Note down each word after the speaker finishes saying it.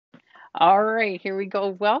All right, here we go.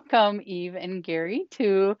 Welcome, Eve and Gary,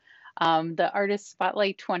 to the Artist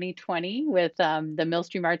Spotlight 2020 with the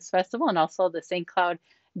Millstream Arts Festival and also the St. Cloud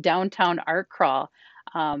Downtown Art Crawl.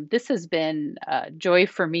 This has been a joy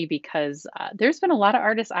for me because there's been a lot of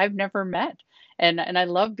artists I've never met. And I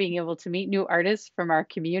love being able to meet new artists from our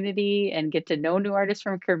community and get to know new artists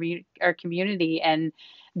from our community. And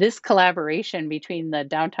this collaboration between the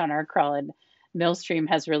Downtown Art Crawl and Millstream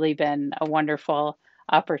has really been a wonderful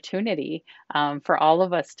opportunity for all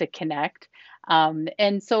of us to connect.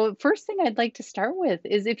 And so, first thing I'd like to start with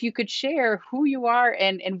is if you could share who you are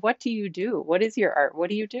and what do you do? What is your art? What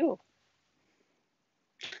do you do?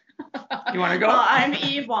 You want to go? Well, I'm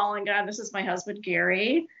Eve Wallinga. This is my husband,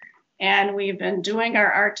 Gary. And we've been doing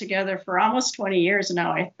our art together for almost 20 years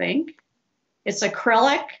now, I think. It's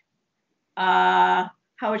acrylic. How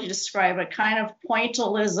would you describe it? Kind of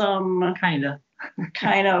pointillism.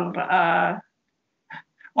 Kind of.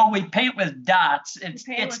 Well, we paint with dots. It's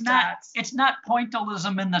not dots. It's not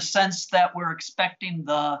pointillism in the sense that we're expecting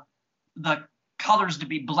the colors to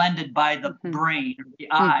be blended by the brain or the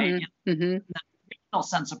eye. In the traditional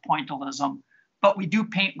sense of pointillism, but we do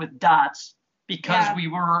paint with dots because we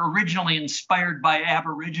were originally inspired by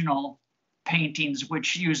Aboriginal paintings,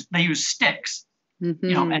 which use sticks,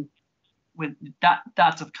 and with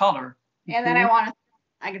dots of color. And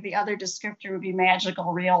then the other descriptor would be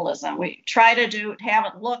magical realism. We try to have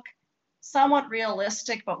it look somewhat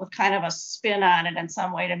realistic, but with kind of a spin on it in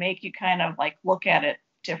some way to make you kind of like look at it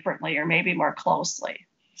differently or maybe more closely.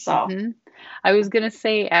 So I was going to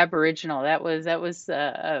say Aboriginal. That was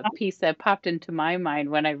a piece that popped into my mind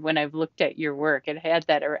when I've looked at your work. It had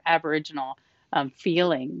that Aboriginal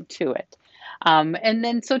feeling to it. And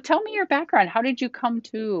then, so tell me your background. How did you come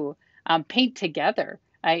to paint together?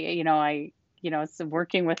 So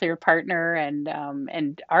working with your partner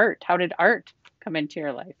and art. How did art come into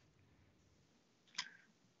your life?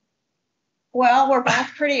 Well, we're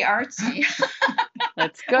both pretty artsy.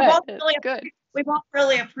 That's good. That's good. We both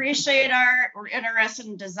really appreciate art. We're interested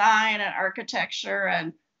in design and architecture.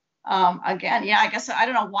 And again, I guess I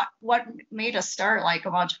don't know what made us start like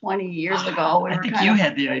about 20 years ago. I think you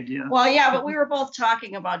had the idea. Well, yeah, but we were both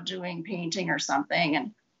talking about doing painting or something.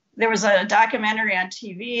 And there was a documentary on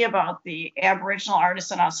TV about the Aboriginal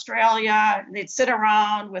artists in Australia. They'd sit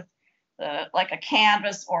around with like a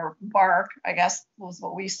canvas or bark, I guess was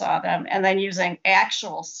what we saw them, and then using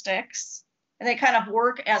actual sticks. And they kind of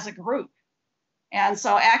work as a group. And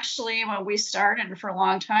so actually, when we started for a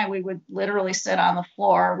long time, we would literally sit on the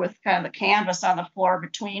floor with kind of the canvas on the floor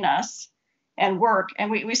between us and work.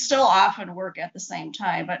 And we still often work at the same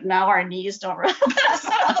time, but now our knees don't really let us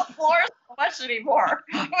sit on the floor so much anymore.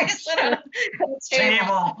 We sit on the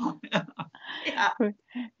table.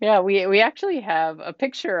 Yeah, we actually have a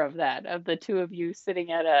picture of the two of you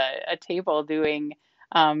sitting at a table doing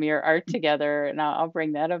your art together, and I'll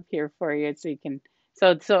bring that up here for you so you can.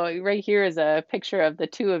 So right here is a picture of the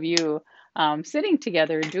two of you sitting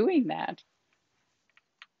together doing that.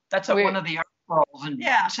 That's at one of the art crawls in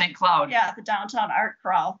St. Cloud. Yeah, the downtown art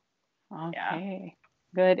crawl. Okay,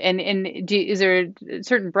 good. And is there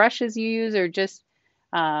certain brushes you use, or just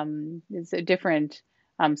is it different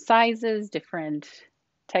sizes, different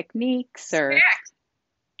techniques, or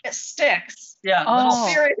sticks? Yeah,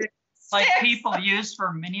 little like people use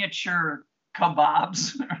for miniature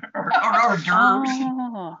kebabs or hors d'oeuvres.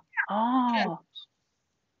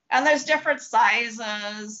 And there's different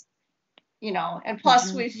sizes, and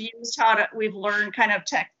plus we've learned kind of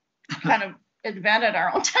invented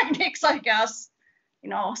our own techniques, I guess,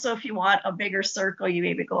 so if you want a bigger circle, you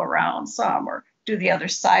maybe go around some or do the other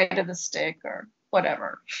side of the stick or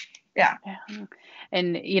whatever. Yeah.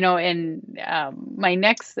 And my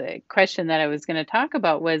next question that I was going to talk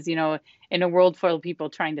about was, in a world full of people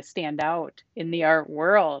trying to stand out in the art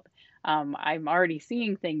world, I'm already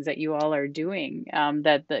seeing things that you all are doing. I've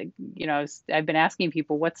been asking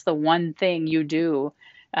people, what's the one thing you do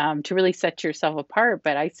to really set yourself apart?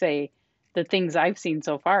 But I say the things I've seen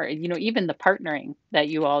so far, even the partnering that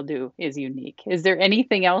you all do is unique. Is there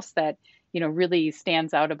anything else that really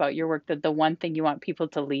stands out about your work, that the one thing you want people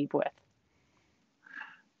to leave with?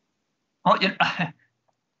 Well,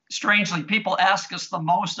 strangely, people ask us the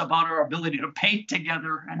most about our ability to paint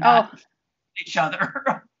together and not each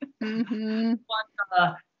other.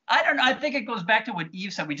 But I don't know. I think it goes back to what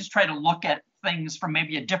Eve said. We just try to look at things from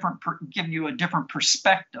maybe give you a different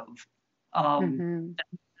perspective.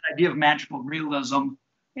 The idea of magical realism.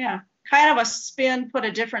 Yeah, kind of put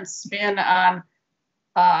a different spin on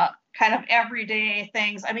kind of everyday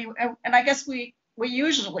things. I mean, and I guess we we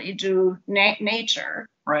usually do nature,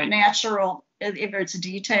 right, natural, if it's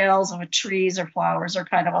details of trees or flowers or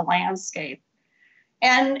kind of a landscape.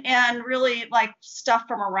 And really like stuff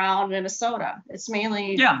from around Minnesota. It's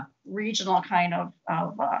mainly regional kind of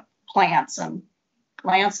plants and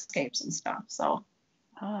landscapes and stuff. So,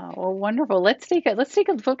 oh, well, wonderful. Let's take a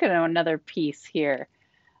look at another piece here.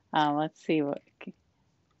 Let's see what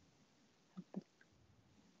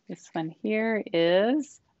this one here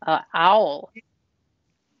is. Owl.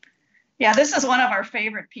 Yeah, this is one of our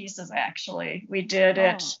favorite pieces. Actually, we did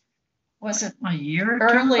it. Was it a year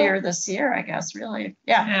earlier this year? I guess really.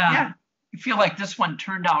 Yeah. I feel like this one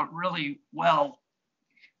turned out really well.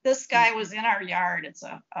 This guy was in our yard. It's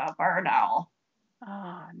a barn owl.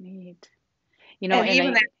 Oh, neat. You know, and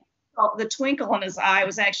even the twinkle in his eye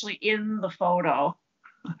was actually in the photo.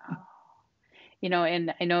 You know,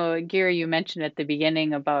 and I know, Gary, you mentioned at the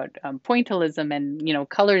beginning about pointillism and, you know,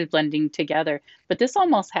 colors blending together, but this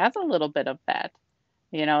almost has a little bit of that,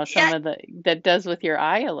 you know, that does with your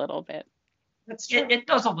eye a little bit. That's true. It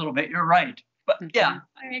does a little bit, you're right. But yeah,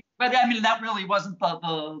 but I mean, that really wasn't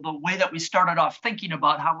the way that we started off thinking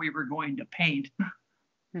about how we were going to paint.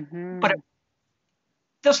 But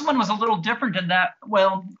this one was a little different in that,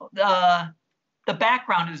 well, the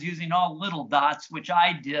background is using all little dots, which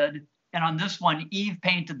I did. And on this one, Eve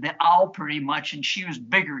painted the owl pretty much, and she used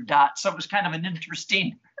bigger dots. So it was kind of an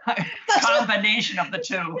interesting combination of the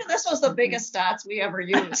two. This was the biggest dots we ever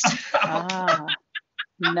used.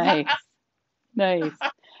 Nice. Nice.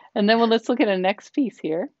 And then let's look at the next piece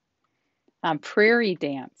here. Prairie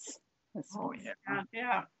dance.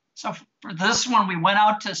 Yeah. So for this one, we went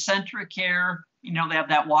out to Centricare. You know, they have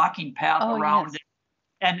that walking path around it.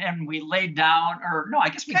 And we laid down, or no, I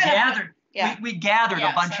guess we gathered. Yeah. We gathered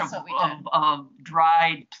a bunch of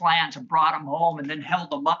dried plants and brought them home and then held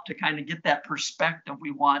them up to kind of get that perspective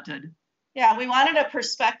we wanted. Yeah, we wanted a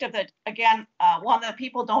perspective that, again, one that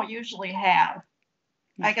people don't usually have.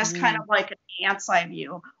 I guess kind of like an ant's eye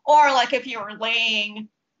view. Or like if you were laying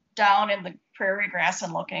down in the prairie grass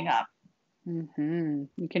and looking up.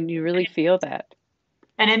 You really feel that.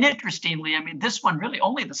 And interestingly, I mean, this one really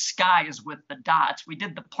only the sky is with the dots. We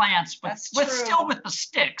did the plants, but still with the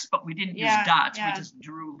sticks, but we didn't use dots. We just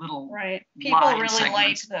drew little People really segments.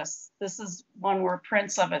 like this. This is one where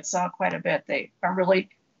prints of it saw quite a bit.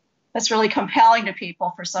 That's really compelling to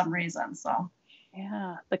people for some reason. So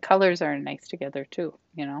yeah, the colors are nice together too.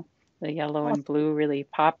 You know, the yellow and blue really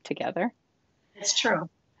pop together. It's true.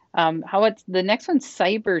 How it's the next one's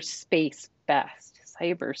cyberspace best.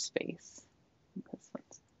 Cyberspace.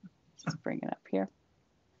 Let's bring it up here.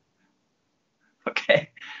 Okay.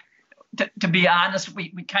 To be honest, we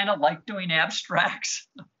kind of like doing abstracts,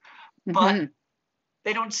 but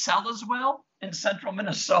they don't sell as well in central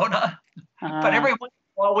Minnesota. But every once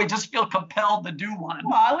in a while, we just feel compelled to do one.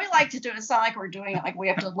 Well, we like to do it. It's not like we're doing it like we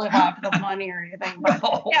have to live off the money or anything. But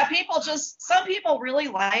yeah, some people really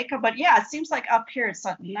like them. But yeah, it seems like up here it's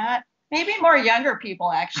not. Maybe more younger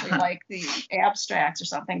people actually like the abstracts or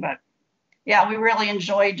something. But yeah, we really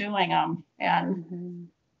enjoy doing them. And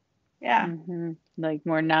like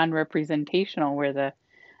more non-representational, where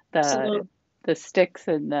the sticks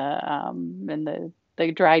and the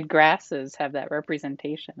dried grasses have that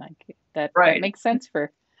representation. Like that makes sense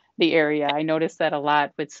for the area. I noticed that a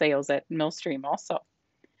lot with sales at Millstream also.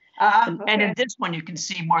 And in this one, you can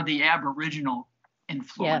see more the Aboriginal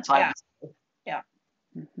influence. Yeah.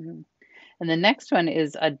 And the next one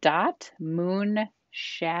is a dot moon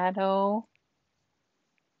shadow.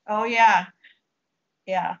 Oh yeah.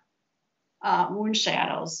 Moon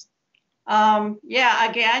shadows.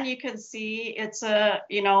 Again, you can see it's a,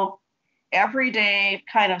 everyday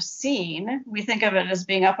kind of scene. We think of it as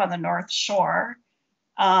being up on the North Shore.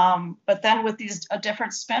 But then with a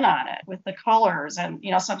different spin on it, with the colors and,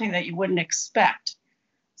 something that you wouldn't expect.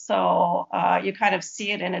 So you kind of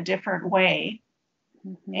see it in a different way.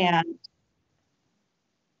 And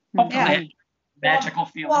hopefully magical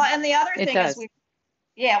feeling. Well, and the other thing is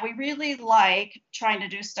we really like trying to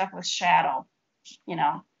do stuff with shadow.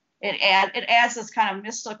 It adds this kind of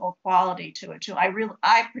mystical quality to it too.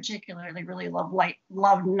 I particularly really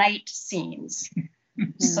love night scenes.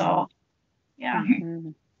 So yeah.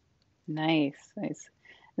 Nice.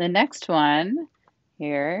 The next one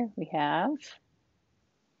here we have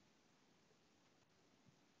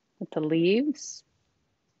with the leaves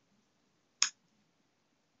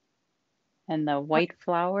and the white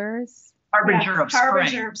flowers. Harbinger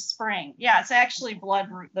of spring. Yeah, it's actually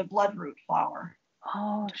the bloodroot flower.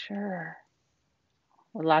 Oh, sure.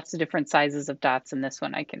 Well, lots of different sizes of dots in this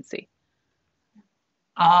one I can see.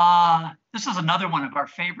 This is another one of our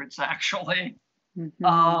favorites, actually.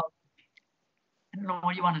 I don't know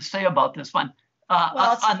what you want to say about this one.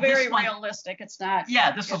 Well, it's very one, realistic. It's not.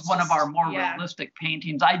 Yeah, this is one of our more realistic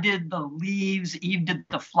paintings. I did the leaves, Eve did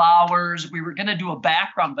the flowers. We were going to do a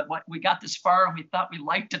background, but we got this far and we thought we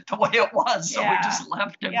liked it the way it was. So we just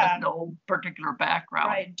left it with no particular background.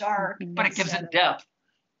 Right, dark. But it gives it depth.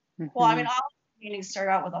 Well, I mean, all paintings start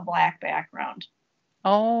out with a black background.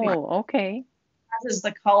 Oh, okay. Causes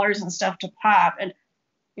the colors and stuff to pop. And,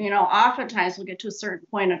 you know, oftentimes we'll get to a certain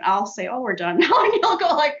point and I'll say, oh, we're done now. And you'll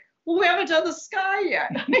go like, well, we haven't done the sky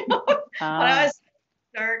yet. But I was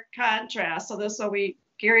dark contrast. So this,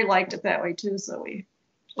 Gary liked it that way too. So we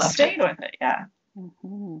stayed with it. Yeah.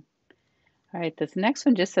 Mm-hmm. All right. This next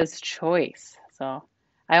one just says choice. So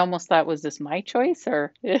I almost thought, was this my choice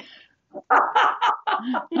or?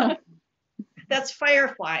 That's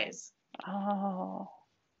fireflies. Oh,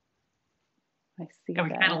 I see. Yeah,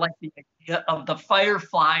 we kind of like the idea of the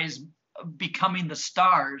fireflies becoming the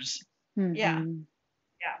stars. Mm-hmm.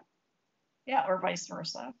 Yeah, or vice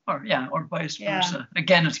versa. Or vice versa.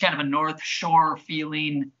 Again, it's kind of a North Shore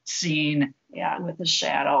feeling scene. Yeah, with the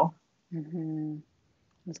shadow. Mm-hmm.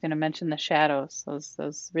 I was going to mention the shadows.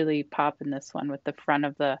 Those really pop in this one with the front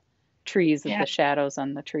of the trees, of the shadows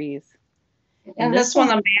on the trees. And this one,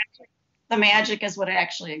 the magic is what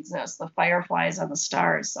actually exists. The fireflies and the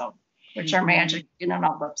stars, which are magic in and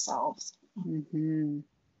of themselves. Mm-hmm.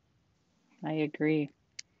 I agree.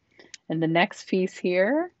 And the next piece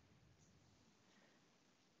here.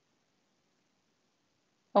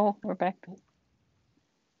 Oh, we're back.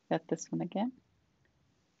 Got this one again.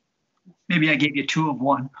 Maybe I gave you two of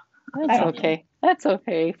one. That's okay. That's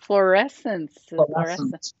okay. Fluorescence.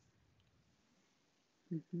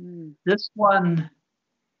 Mm-hmm. This one,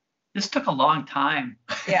 this took a long time.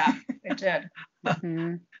 Yeah, it did.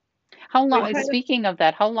 Mm-hmm. How long, speaking of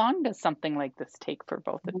that, how long does something like this take for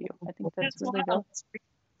both of you? I think that's really good.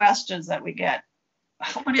 Questions that we get.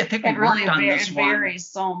 How many I think we worked on this one? It varies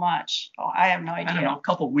so much. Oh, I have no idea. I don't know, a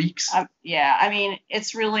couple of weeks. Yeah, I mean,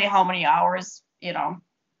 it's really how many hours, you know,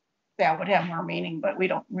 that would have more meaning, but we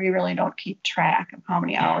really don't keep track of how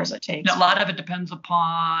many hours it takes. And a lot of it depends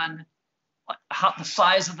upon how the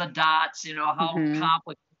size of the dots, you know, how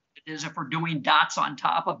complicated it is if we're doing dots on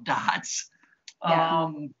top of dots.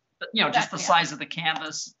 You know, just the size of the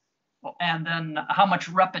canvas. And then how much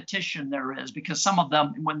repetition there is, because some of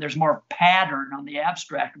them, when there's more pattern on the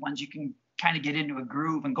abstract ones, you can kind of get into a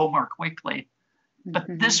groove and go more quickly. But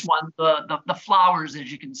this one, the flowers,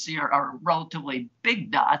 as you can see, are relatively big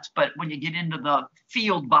dots. But when you get into the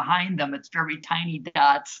field behind them, it's very tiny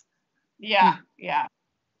dots. Yeah.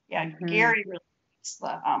 Gary really likes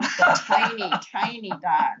the tiny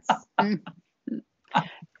dots.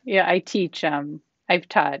 Yeah, I teach. I've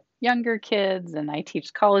taught younger kids and I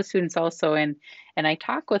teach college students also, and I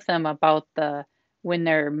talk with them about when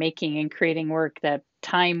they're making and creating work, that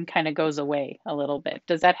time kind of goes away a little bit.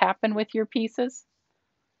 Does that happen with your pieces?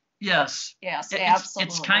 Yes, absolutely.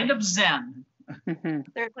 It's kind of Zen. Mm-hmm.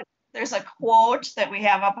 There's a quote that we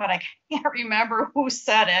have up, and I can't remember who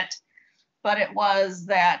said it, but it was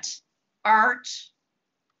that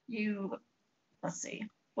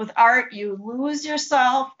with art, you lose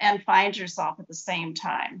yourself and find yourself at the same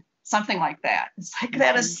time. Something like that. It's like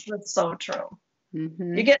that's so true.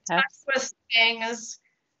 Mm-hmm. You get touched with things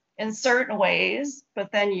in certain ways,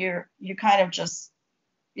 but then you kind of just,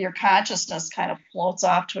 your consciousness kind of floats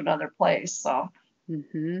off to another place. So.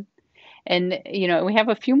 And you know, we have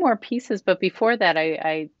a few more pieces, but before that,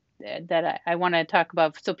 I want to talk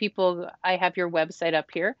about. So people, I have your website up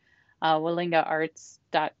here,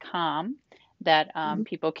 wallingaarts.com. That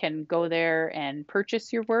people can go there and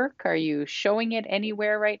purchase your work. Are you showing it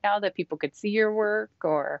anywhere right now that people could see your work,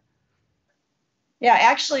 or? Yeah,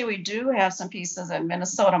 actually, we do have some pieces at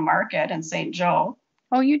Minnesota Market in St. Joe.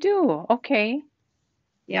 Oh, you do? Okay.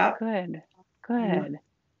 Yeah. Good. I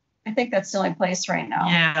think that's the only place right now.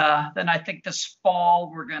 Yeah. Then I think this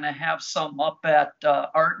fall we're going to have some up at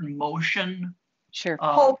Art in Motion. Sure.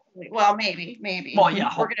 Hopefully. Well, maybe. Well,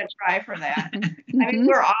 yeah. We're going to try for that. I mean,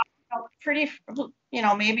 we're off pretty, you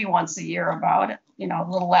know, maybe once a year about it, you know, a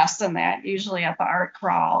little less than that, usually at the art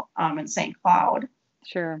crawl in St. Cloud.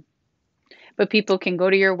 Sure. But people can go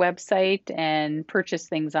to your website and purchase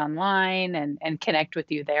things online and connect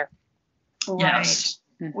with you there. Yes.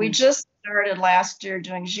 Right. We just started last year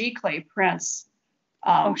doing G-clay prints.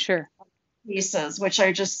 Sure. Pieces, which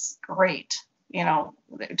are just great. You know,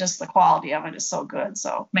 just the quality of it is so good.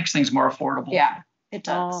 So makes things more affordable. Yeah, it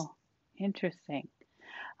does. Oh, interesting.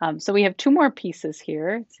 So we have two more pieces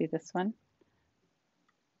here. Let's see this one.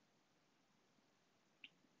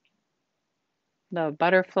 The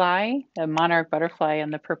butterfly, the monarch butterfly,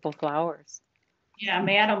 and the purple flowers. Yeah,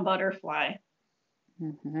 Madam Butterfly.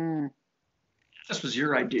 Mm-hmm. This was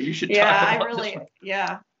your idea. You should talk Yeah, about this one.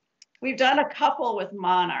 yeah. We've done a couple with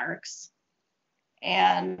monarchs.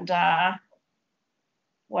 And,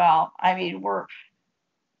 well, I mean,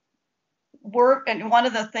 and one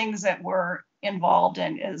of the things that we're involved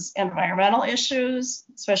in is environmental issues,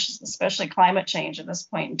 especially climate change at this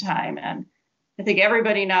point in time. And I think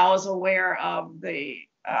everybody now is aware of the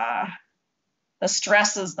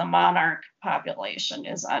stresses the monarch population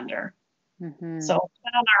is under. Mm-hmm. So it's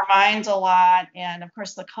been on our minds a lot. And of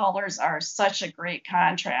course, the colors are such a great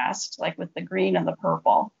contrast, like with the green and the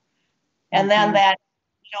purple. And then that,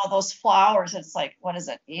 those flowers, it's like, what is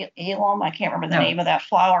it? Alum? I can't remember the name of that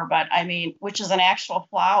flower, but I mean, which is an actual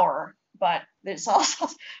flower, but it's also,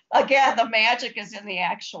 again, the magic is in the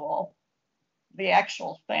actual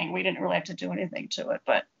thing. We didn't really have to do anything to it,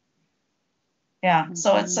 but yeah. Mm-hmm.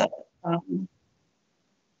 So it's a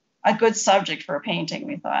good subject for a painting,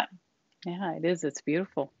 we thought. Yeah, it is. It's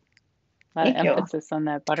beautiful. A lot of emphasis on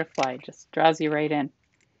that butterfly. Just draws you right in.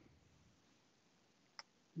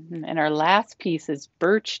 And our last piece is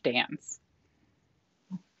Birch Dance.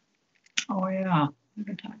 Oh, yeah.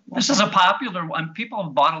 This is a popular one. People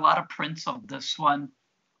have bought a lot of prints of this one.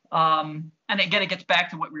 And again, it gets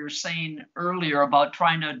back to what we were saying earlier about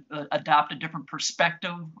trying to adopt a different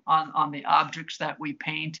perspective on the objects that we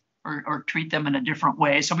paint or treat them in a different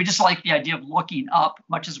way. So we just like the idea of looking up,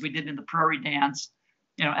 much as we did in the prairie dance,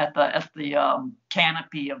 at the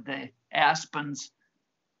canopy of the aspens.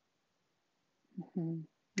 Mm-hmm.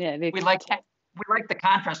 Yeah, we like the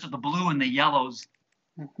contrast of the blue and the yellows.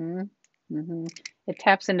 Mm-hmm. Mm-hmm. It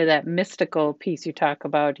taps into that mystical piece you talk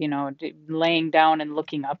about, laying down and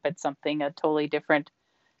looking up at something, a totally different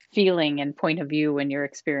feeling and point of view when you're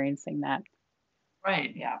experiencing that.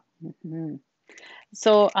 Right. Yeah. Mm-hmm.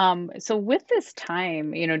 So with this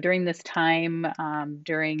time, during this time,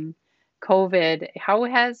 during COVID, how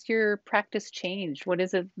has your practice changed? What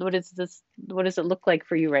does it look like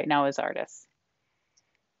for you right now as artists?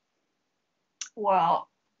 Well,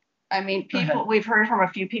 I mean, we've heard from a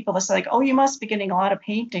few people that's like, oh, you must be getting a lot of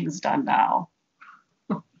paintings done now,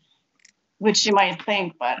 which you might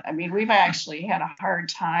think, but I mean, we've actually had a hard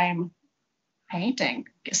time painting,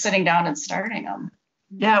 sitting down and starting them.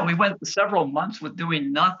 Yeah, we went several months with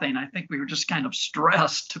doing nothing. I think we were just kind of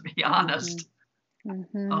stressed, to be honest.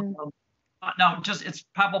 Mm-hmm. No, it's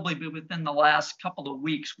probably within the last couple of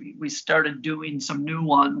weeks we started doing some new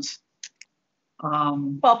ones.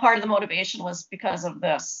 Well, part of the motivation was because of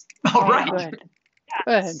this. Oh, right.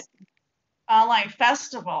 Good. Online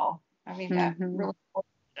festival. I mean, that really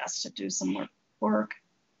motivated us to do some more work.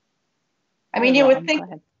 I mean, you would think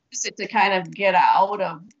use it to kind of get out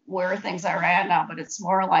of where things are at now, but it's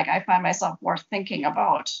more like I find myself more thinking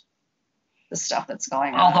about the stuff that's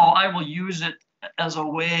going on. Although I will use it as a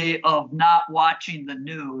way of not watching the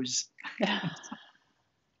news.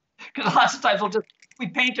 Because lots of times we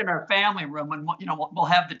paint in our family room and we'll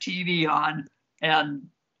have the TV on, and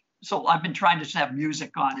so I've been trying to just have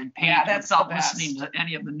music on and paint without listening to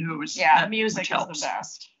any of the news. Yeah, music is the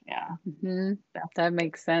best. Yeah. Mm-hmm. That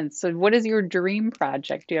makes sense. So what is your dream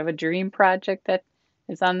project? Do you have a dream project that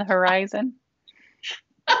is on the horizon?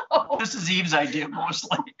 This is Eve's idea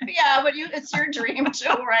mostly. Yeah, but it's your dream too,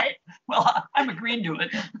 right? Well, I'm agreeing to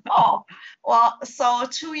it. Oh, well, so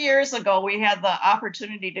 2 years ago, we had the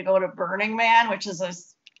opportunity to go to Burning Man, which is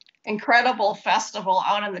this incredible festival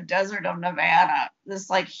out in the desert of Nevada. This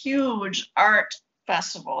like huge art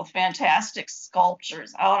festival with fantastic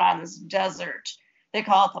sculptures out on this desert. They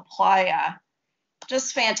call it the playa.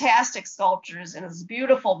 Just fantastic sculptures and this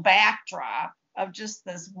beautiful backdrop of just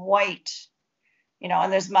this white,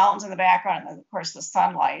 and there's mountains in the background. And of course, the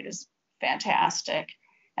sunlight is fantastic.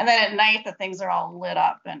 And then at night, the things are all lit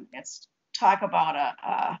up, and it's talk about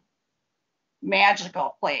a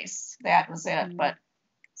magical place. That was it. Mm-hmm. But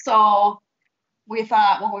so we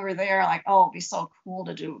thought when we were there, like, oh, it'd be so cool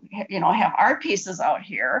to do, have art pieces out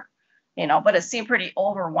here, but it seemed pretty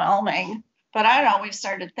overwhelming. But I don't know, we've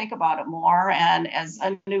started to think about it more. And as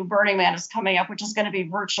a new Burning Man is coming up, which is going to be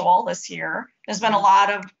virtual this year, there's been a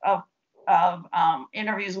lot of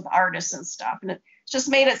interviews with artists and stuff. And it just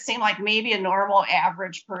made it seem like maybe a normal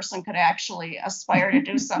average person could actually aspire to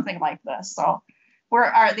do something like this. So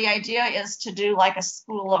the idea is to do like a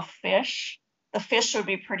school of fish. The fish would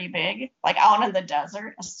be pretty big, like out in the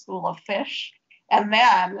desert, a school of fish. And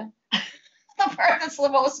then the part that's the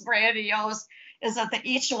most grandiose is that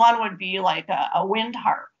each one would be like a wind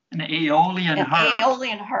harp. An Aeolian harp. An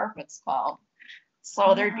Aeolian harp, it's called.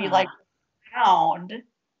 So there'd be like sound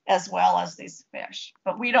as well as these fish.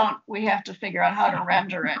 But we have to figure out how to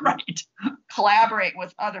render it. Right. Collaborate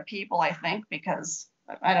with other people, I think, because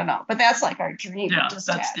I don't know, but that's like our dream. Yeah,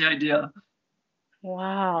 that's the idea.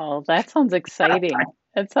 Wow, that sounds exciting.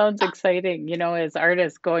 That sounds exciting. You know, as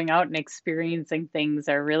artists, going out and experiencing things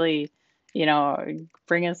are really,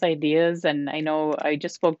 bring us ideas. And I know I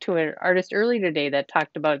just spoke to an artist earlier today that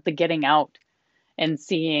talked about the getting out and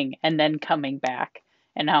seeing and then coming back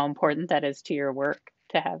and how important that is to your work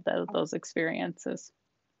to have those experiences.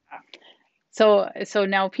 So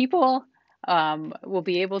now people will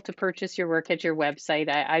be able to purchase your work at your website.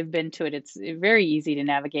 I've been to it. It's very easy to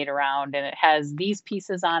navigate around, and it has these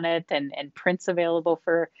pieces on it and prints available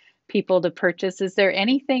for people to purchase. Is there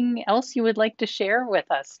anything else you would like to share with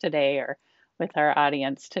us today or with our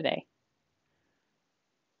audience today?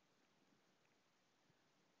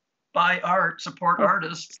 Buy art, support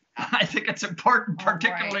artists. I think it's important,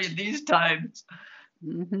 particularly in these times.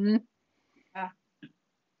 Mm-hmm.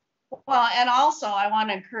 Well, and also I want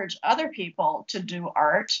to encourage other people to do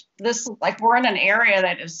art. We're in an area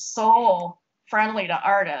that is so friendly to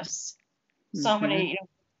artists. So many,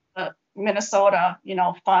 Minnesota,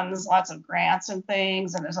 funds lots of grants and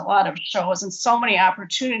things, and there's a lot of shows and so many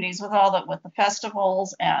opportunities with the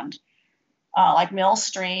festivals and like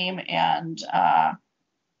Millstream and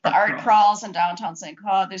the art crawls in downtown St.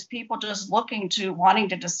 Cloud. There's people just wanting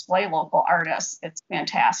to display local artists. It's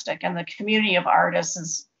fantastic, and the community of artists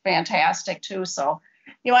is fantastic too. So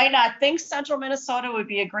you might not think Central Minnesota would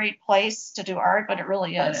be a great place to do art, but it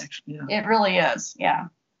really is. It really is. Yeah.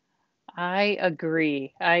 I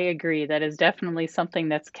agree. That is definitely something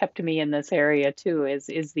that's kept me in this area too, is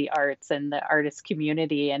the arts and the artist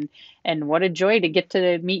community, and what a joy to get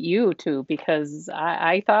to meet you too, because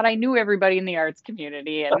I thought I knew everybody in the arts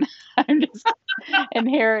community, and and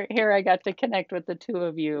here I got to connect with the two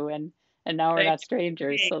of you, and now we're not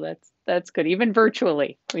strangers, so that's good. Even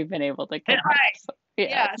virtually, we've been able to connect. Right. So,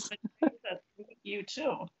 yes. You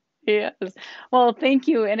too. Yes. Well, thank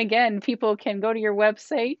you. And again, people can go to your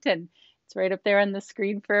website, and it's right up there on the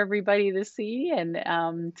screen for everybody to see and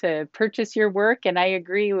to purchase your work. And I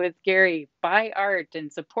agree with Gary, buy art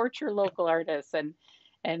and support your local artists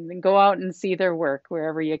and go out and see their work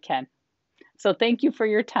wherever you can. So thank you for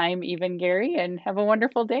your time, Eve and Gary, and have a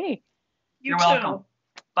wonderful day. You're welcome.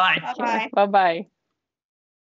 Bye. Bye-bye. Bye-bye.